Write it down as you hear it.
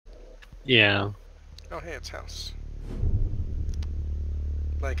Yeah. Oh, hey, it's house.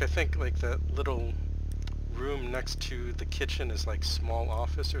 Like, I think, like, that little room next to the kitchen is, like, small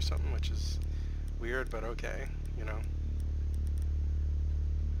office or something, which is weird, but okay, you know.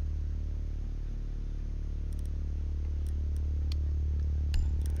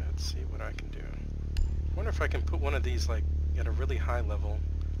 Let's see what I can do. I wonder if I can put one of these, like, at a really high level,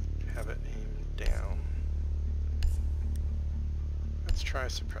 have it aimed down. Let's try a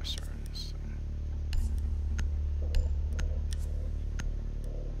suppressor. So.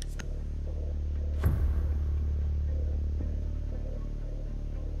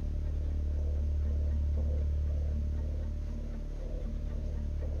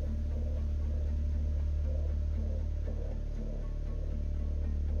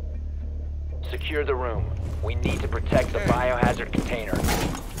 Secure the room. We need to protect the biohazard container.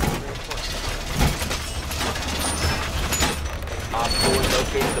 Op 4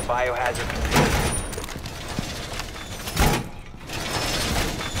 located the biohazard container.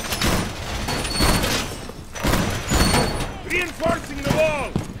 Reinforcing the wall!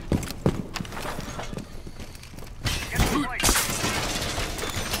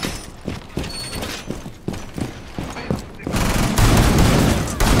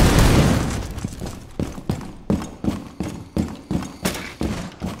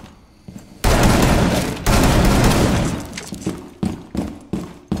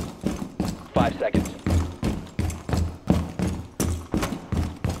 5 seconds.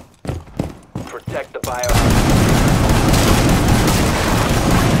 Protect the biohazard.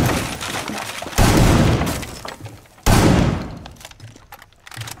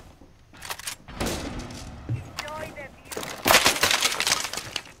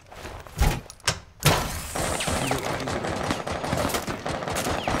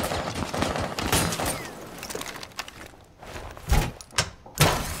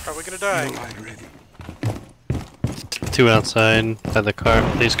 Probably gonna die. Two outside by the car,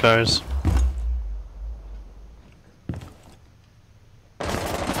 police cars.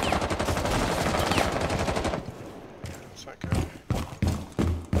 Let's not go.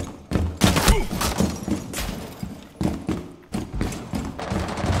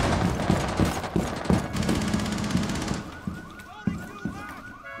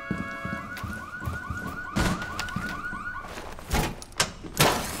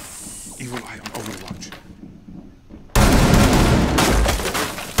 Evil Eye on Overwatch.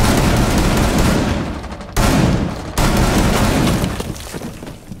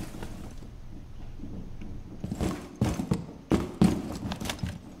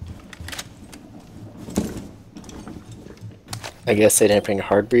 I guess they didn't bring a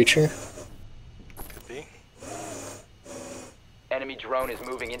hard breacher. Could be. Enemy drone is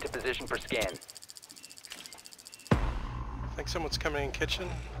moving into position for scan. I think someone's coming in kitchen.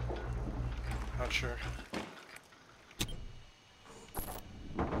 Not sure.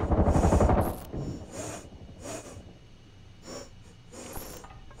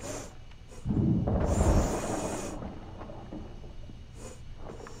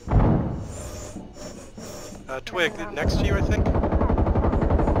 Twig, next to you, I think?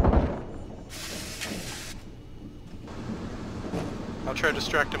 I'll try to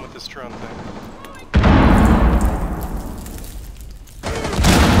distract him with this drone thing.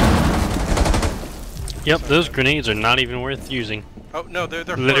 Yep, those grenades are not even worth using. Oh, no, they're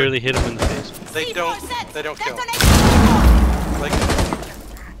Literally hit him in the face. They don't kill. Like,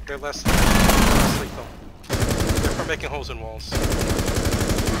 they're less lethal. They're for making holes in walls.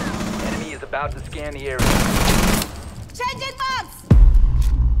 Enemy is about to scan the area. Changing maps!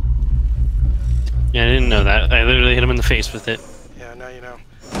 Yeah, I didn't know that. I literally hit him in the face with it. Yeah, now you know.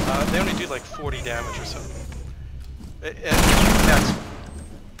 They only do like 40 damage or something. That's...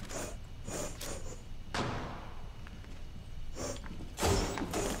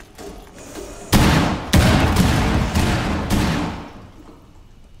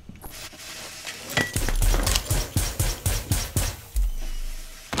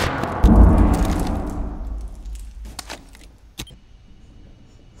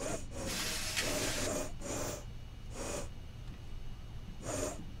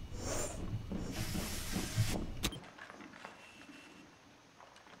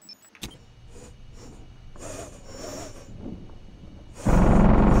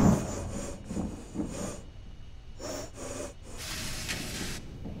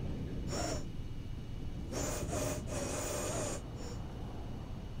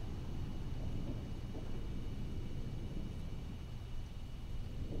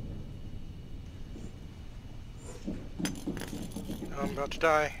 I'm about to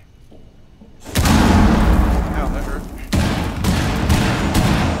die. Ow, that hurt.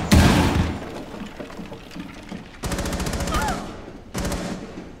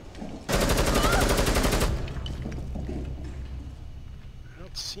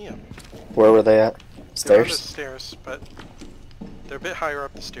 Where were they at? They're on the Stairs? stairs, but they're a bit higher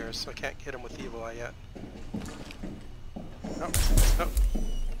up the stairs, so I can't hit them with Evil Eye yet. Oh, oh.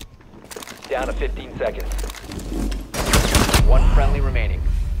 Down to 15 seconds. One friendly remaining.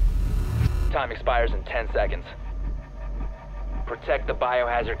 Time expires in 10 seconds. Protect the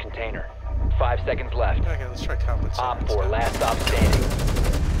biohazard container. 5 seconds left. Okay, let's try compensating. Op 4, last stop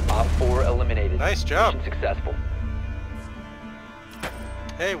standing. Op 4 eliminated. Nice job. Mission successful.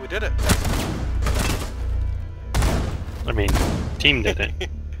 Hey, we did it. I mean, team did it.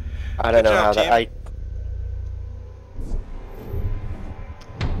 I don't Good know job, how that. team.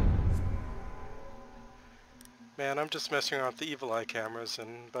 Man, I'm just messing around with the Evil Eye cameras,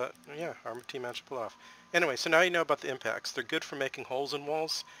 but yeah, our team managed to pull off. Anyway, so now you know about the impacts. They're good for making holes in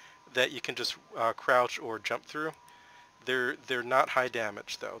walls that you can just crouch or jump through. They're not high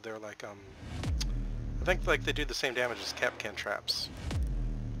damage though. They're like I think like they do the same damage as Capcan traps.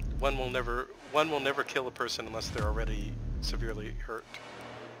 One will never kill a person unless they're already severely hurt.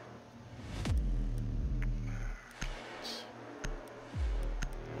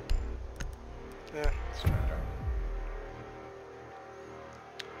 Yeah, let's try it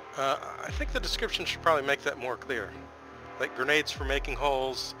out. I think the description should probably make that more clear. Like grenades for making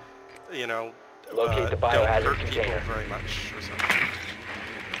holes, you know, Locate the don't biohazard hurt people container. very much or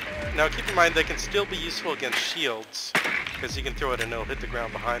something. Now keep in mind they can still be useful against shields, because you can throw it and it'll hit the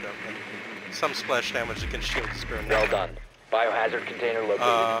ground behind them. And some splash damage against shields is very Well done. Biohazard container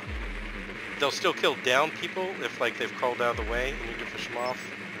located. They'll still kill down people if like they've crawled out of the way and you need to fish them off.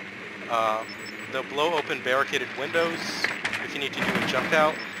 They'll blow open barricaded windows if you need to do a jump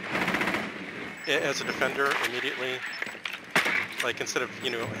out as a defender immediately. Like instead of, you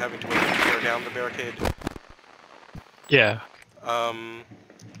know, having to wait to tear down the barricade. Yeah.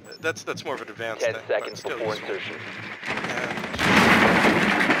 That's more of an advanced 10 thing, seconds but still before useful. insertion. And,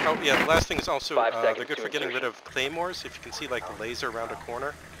 oh yeah, the last thing is also 5 they're seconds good to for getting rid insertion. of claymores. If you can see like the laser around a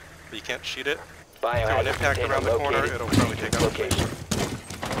corner, but you can't shoot it. Throw an Biohazard impact container around the corner, located. it'll probably take out the Location. claymore.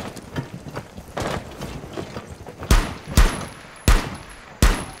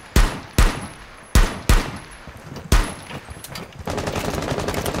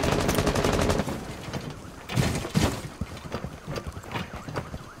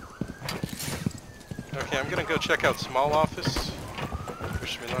 Okay, I'm gonna go check out small office.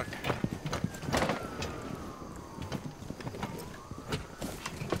 Wish me luck.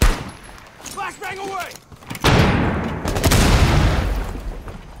 Flashbang away!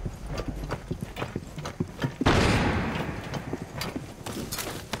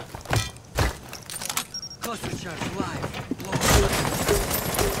 Cluster charge live.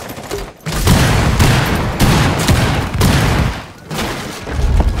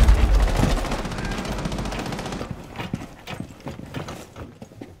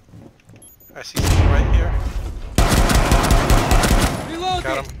 I see someone right here. Reload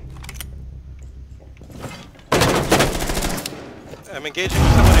Got him. I'm engaging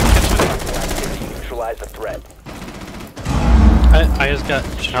with someone in kitchen. Activity neutralize the threat. I just got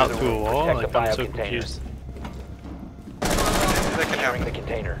shot through a wall. Protect Like the I'm so biocontainer. confused. That can Securing happen. the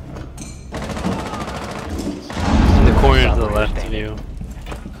container. In the corner to the left of you.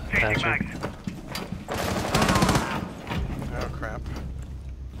 Gotcha. Oh crap.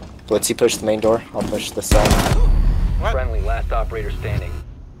 Let's he push the main door. I'll push the cell. What? Friendly, last operator standing.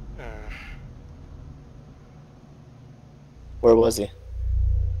 Where was he?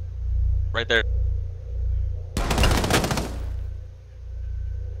 Right there.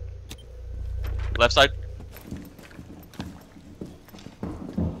 Left side.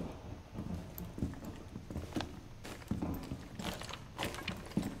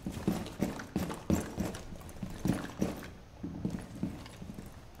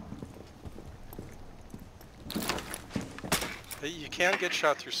 You can get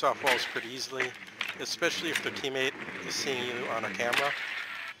shot through soft walls pretty easily, especially if their teammate is seeing you on a camera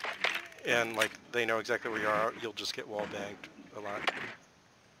and like they know exactly where you are. You'll just get wall banged a lot.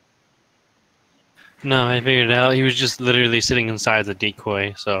 No, I figured it out. He was just literally sitting inside the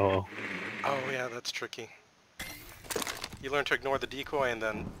decoy, so... Oh yeah, that's tricky. You learn to ignore the decoy and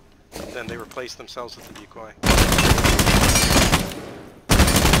then they replace themselves with the decoy.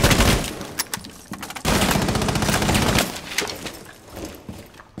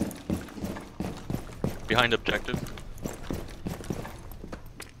 Behind objective.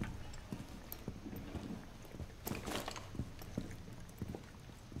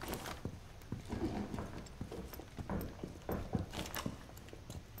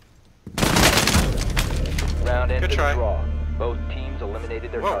 Round end Good to the try. draw. Both teams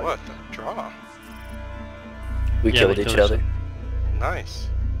eliminated their Whoa, targets. what the draw? We Yeah, killed they each killed other. us. Nice.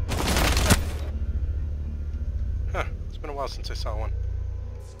 while since I saw one.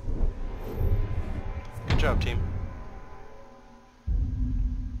 Good job, team.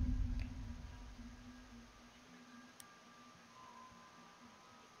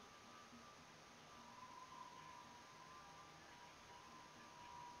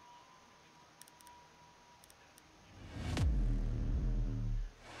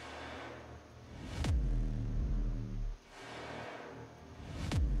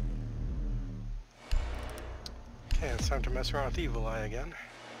 Okay, it's time to mess around with Evil Eye again.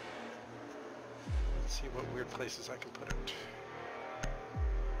 Let's see what weird places I can put it.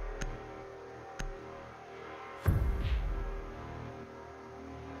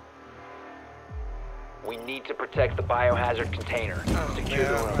 We need to protect the biohazard container. Oh Secure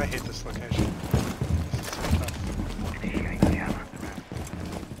the man, room. I hate this location. This is so tough.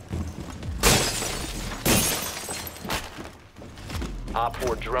 Op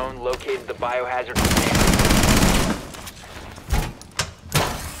 4 drone located the biohazard container.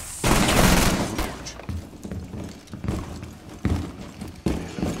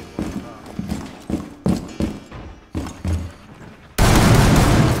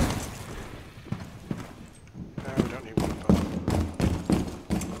 No, we don't need one above.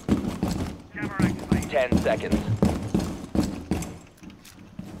 10 seconds.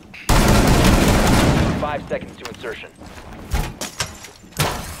 5 seconds to insertion.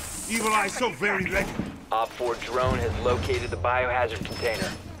 Evil Eye so very ready. Op 4 drone has located the biohazard container.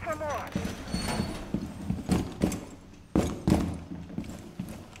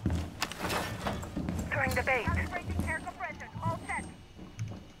 Throwing the bait. Air compression. All set.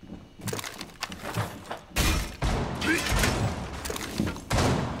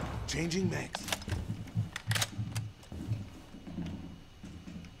 Changing mags.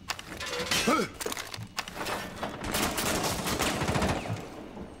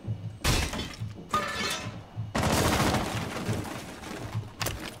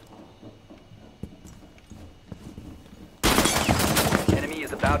 Enemy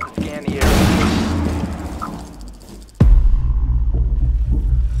is about to scan the area.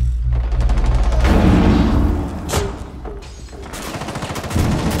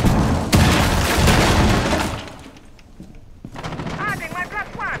 Adding my plus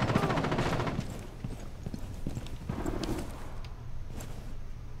one.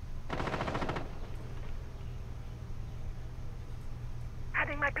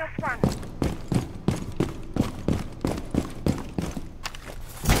 Adding my plus one.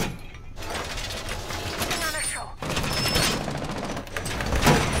 Putting on a show.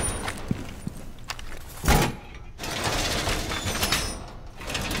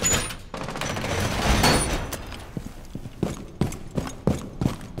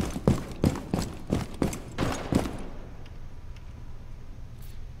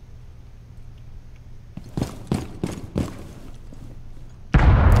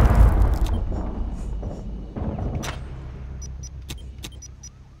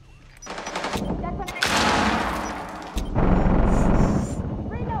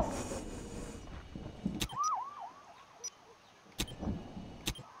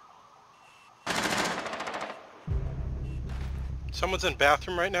 Someone's in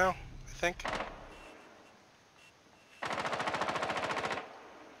bathroom right now, I think.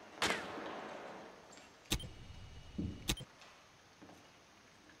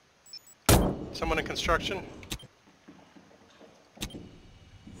 Someone in construction.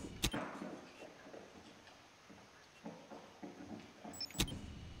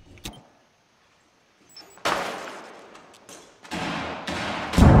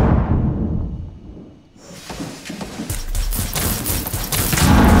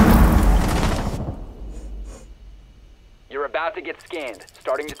 You're about to get scanned.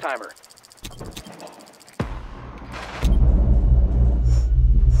 Starting the timer.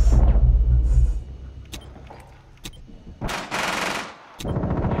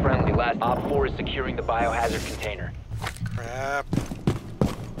 Friendly last. Op 4 is securing the biohazard container. Crap.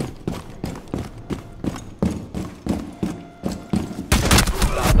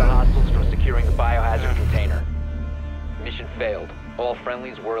 Stop the hostiles from securing the biohazard container. Mission failed. All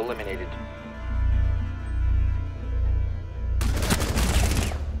friendlies were eliminated.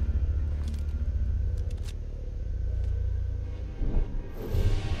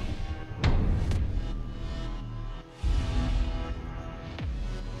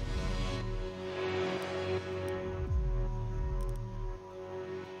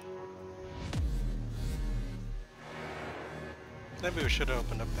 Maybe we should have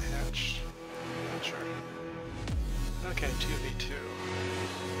opened up the hatch. Not sure. Okay, 2v2.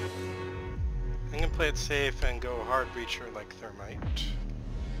 I'm gonna play it safe and go hard breacher like Thermite.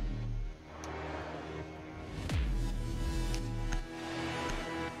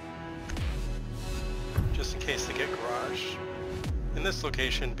 case they get garage. In this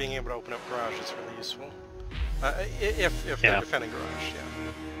location, being able to open up garage is really useful. If they're defending garage, yeah.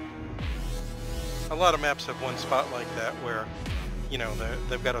 A lot of maps have one spot like that where, you know,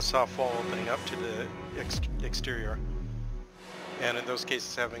 they've got a soft wall opening up to the exterior. And in those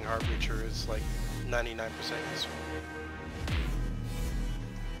cases, having hard breacher is like 99% useful.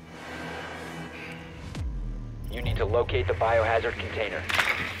 You need to locate the biohazard container.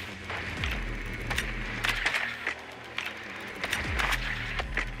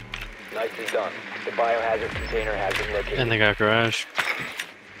 Nicely done. The biohazard container has been located. And they got garage.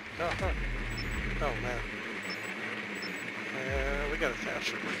 Oh man. We got a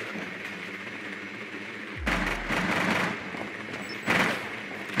Thatcher.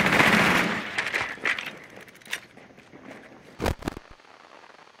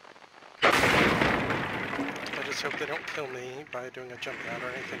 I just hope they don't kill me by doing a jump out or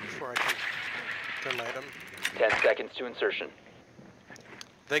anything before I can thermite them. 10 seconds to insertion.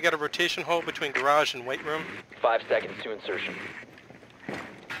 They got a rotation hole between garage and weight room. 5 seconds to insertion.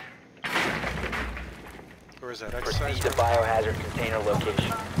 Or is that Proceed exercise to room? biohazard container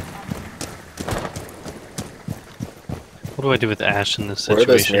location. What do I do with Ash in this Where are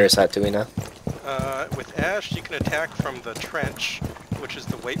those situation? mirrors at, do we know? With Ash, you can attack from the trench, which is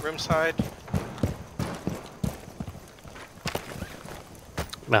the weight room side.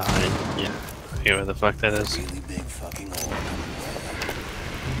 Nah, yeah. I forget where the fuck that is. Really big fucking hole.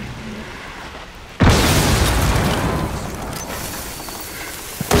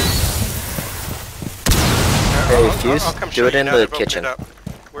 Hey, Fuse, I'll come do show it you in now the they've opened kitchen. it up.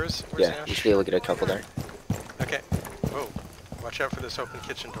 Where's Yeah, Ash? you should be able to get a couple there. Okay. Whoa. Watch out for this open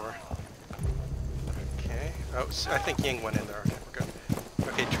kitchen door. Okay. Oh, I think Ying went in there. Okay, we're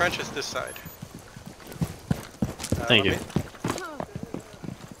good. Okay, trench is this side. Thank you.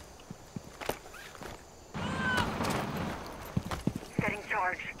 Getting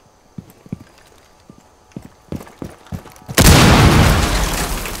charged.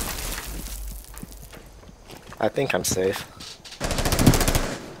 I think I'm safe.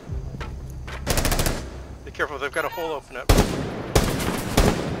 Be careful, they've got a hole open up.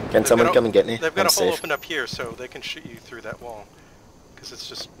 Can someone got a- come and get me? They've got I'm a hole safe. open up here, so they can shoot you through that wall. Because it's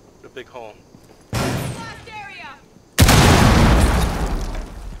just a big hole.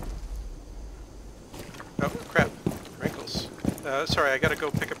 Oh, crap. Wrinkles. Sorry, I gotta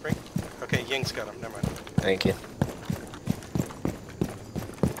go pick up Wrinkles. Okay, Ying's got him. Never mind. Thank you.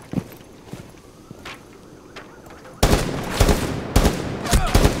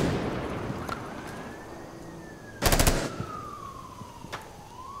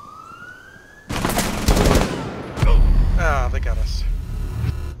 Ah, they got us.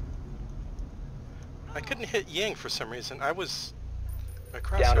 I couldn't hit Ying for some reason. My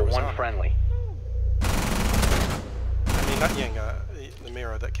crosshair Down to was one on him. friendly. I mean, not Ying, the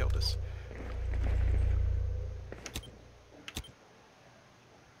mirror that killed us.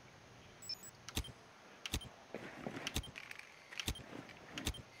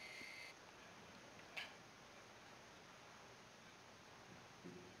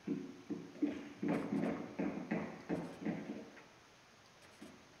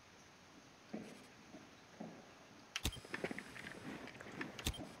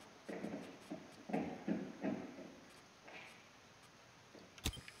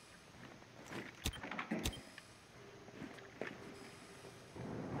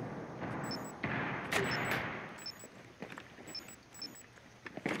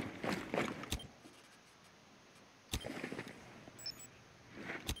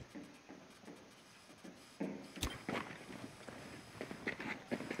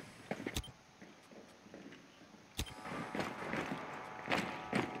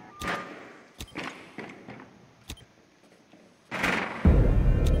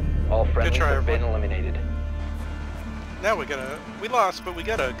 All friendlies try, have been everyone. eliminated. Now we lost, but we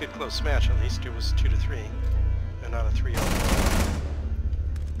got a good close match at least. It was 2-3, and not a 3-0.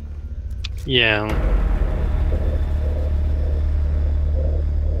 Yeah.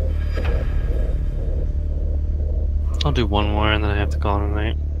 I'll do one more and then I have to call it a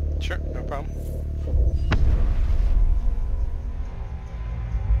night. Sure, no problem.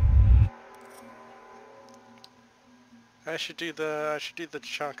 I should do the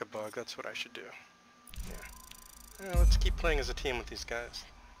Chonka bug. That's what I should do. Yeah. Let's keep playing as a team with these guys.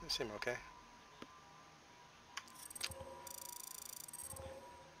 They seem okay.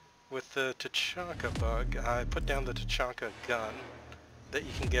 With the Tachanka bug, I put down the Tachanka gun that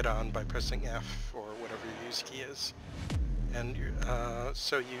you can get on by pressing F or whatever your use key is. And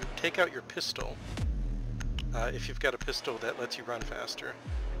so you take out your pistol, if you've got a pistol that lets you run faster,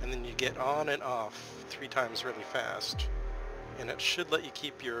 and then you get on and off 3 times really fast, and it should let you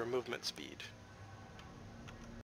keep your movement speed.